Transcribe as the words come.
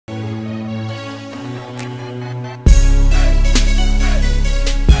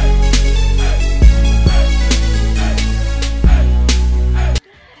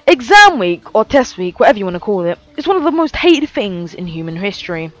Exam week, or test week, whatever you want to call it, is one of the most hated things in human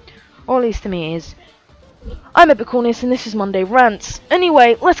history. Or at least to me it is. I'm Epicornis and this is Monday Rants.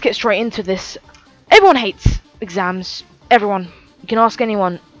 Anyway, let's get straight into this. Everyone hates exams. Everyone. You can ask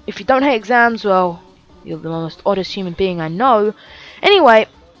anyone. If you don't hate exams, well, you're the most oddest human being I know. Anyway,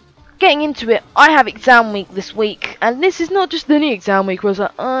 getting into it, I have exam week this week, and this is not just any exam week where I was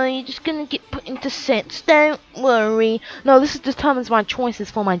like, oh, you're just gonna get put into sets, don't worry. No, this determines my choices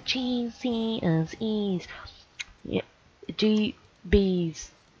for my GCSEs. Yeah, GBs.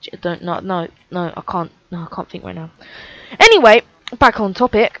 No, I can't think right now. Anyway, back on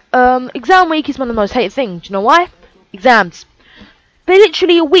topic. Exam week is one of the most hated things. Do you know why? Exams. They're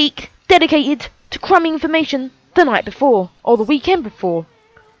literally a week dedicated to cramming information the night before, or the weekend before.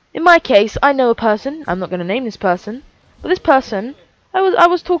 In my case, I know a person. I'm not going to name this person, but this person, I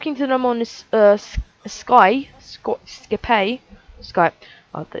was talking to them on this Skype.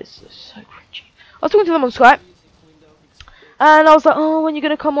 Oh, this is so cringy. I was talking to them on Skype, and I was like, "Oh, when you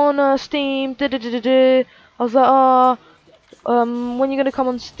gonna come on Steam?" I was like, "Oh, when you gonna come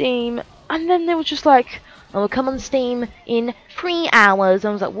on Steam?" And then they were just like, "Oh, come on Steam in 3 hours."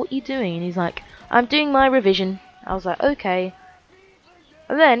 I was like, "What are you doing?" And he's like, "I'm doing my revision." I was like, "Okay."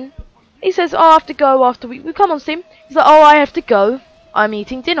 And then he says, "Oh, I have to go after we come on Steam." He's like, "Oh, I have to go. I'm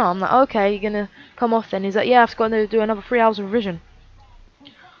eating dinner." I'm like, "Okay, you're gonna come off then?" He's like, "Yeah, I have to go and do another 3 hours of revision."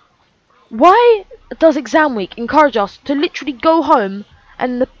 Why does exam week encourage us to literally go home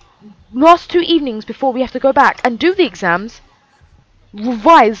and the last 2 evenings before we have to go back and do the exams,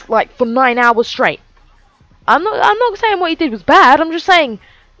 revise like for 9 hours straight? I'm not saying what he did was bad. I'm just saying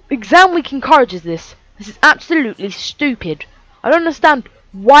exam week encourages this. This is absolutely stupid. I don't understand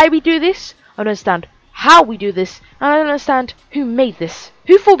why we do this. I don't understand how we do this. And I don't understand who made this.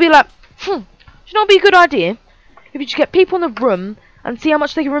 Who thought be like, should not be a good idea if you just get people in the room and see how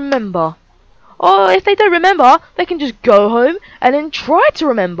much they can remember. Or if they don't remember, they can just go home and then try to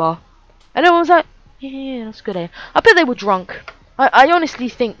remember. And everyone's like, yeah, that's a good idea. I bet they were drunk. I honestly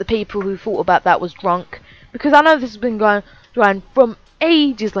think the people who thought about that was drunk. Because I know this has been going from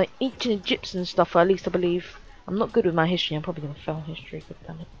ages, like ancient Egyptian stuff, or at least I believe. I'm not good with my history. I'm probably going to fail history. God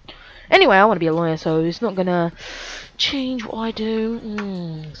damn it. Anyway, I want to be a lawyer, so it's not going to change what I do.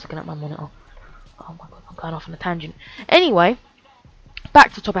 Just looking at my monitor. Oh my god, I'm going off on a tangent. Anyway,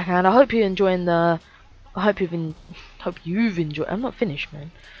 back to topic hand. I hope you're enjoying the. I hope you've enjoyed. I'm not finished,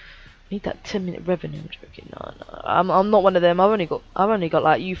 man. I need that 10-minute revenue. I'm joking. No. I'm not one of them. I've only got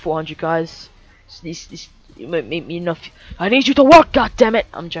like you 400 guys. This enough. I need you to work. God damn it.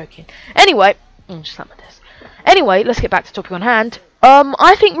 I'm joking. Anyway, just slap my desk. Anyway, let's get back to topic on hand.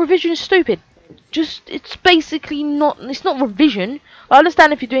 I think revision is stupid. It's basically not. It's not revision. I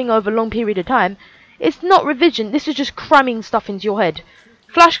understand if you're doing it over a long period of time. It's not revision. This is just cramming stuff into your head.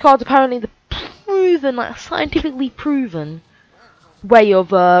 Flashcards apparently the proven, like scientifically proven way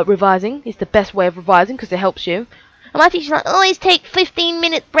of revising. It's the best way of revising because it helps you. And my teacher's like, always take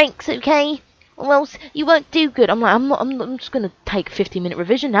 15-minute breaks, okay? Or else you won't do good. I'm like, I'm just gonna take 15-minute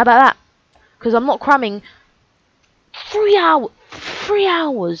revision. How about that? Because I'm not cramming 3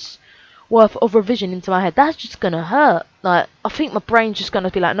 hours worth of revision into my head. That's just gonna hurt. Like, I think my brain's just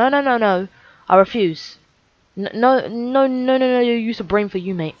gonna be like, no, I refuse. No, you use a brain for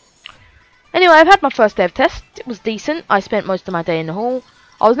you, mate. Anyway, I've had my first day of test. It was decent. I spent most of my day in the hall.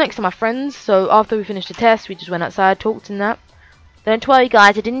 I was next to my friends, so after we finished the test, we just went outside, talked and that. Don't worry,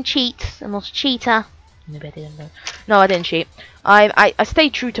 guys, I didn't cheat. I'm not a cheater. Maybe I didn't know. No, I didn't cheat. I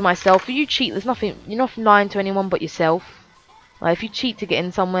stayed true to myself. If you cheat, there's nothing. You're not lying to anyone but yourself. Like, if you cheat to get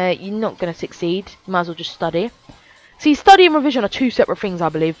in somewhere, you're not gonna succeed. You might as well just study. See, study and revision are two separate things, I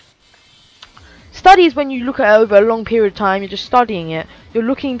believe. Study is when you look at it over a long period of time. You're just studying it. You're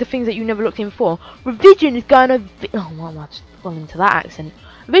looking into things that you never looked in before. Revision is going over. Oh, well, I just gone into that accent.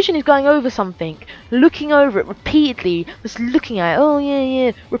 Revision is going over something, looking over it repeatedly, just looking at it. Oh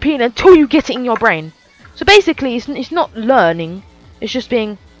yeah, repeating until you get it in your brain. So basically, it's not learning. It's just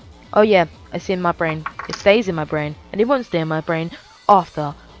being, oh yeah, it's in my brain. It stays in my brain, and it won't stay in my brain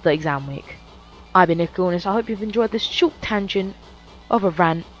after the exam week. I've been Nick Gornis. I hope you've enjoyed this short tangent of a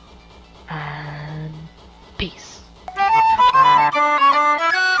rant, and peace.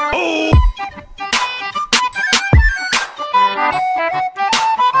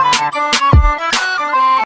 Oh!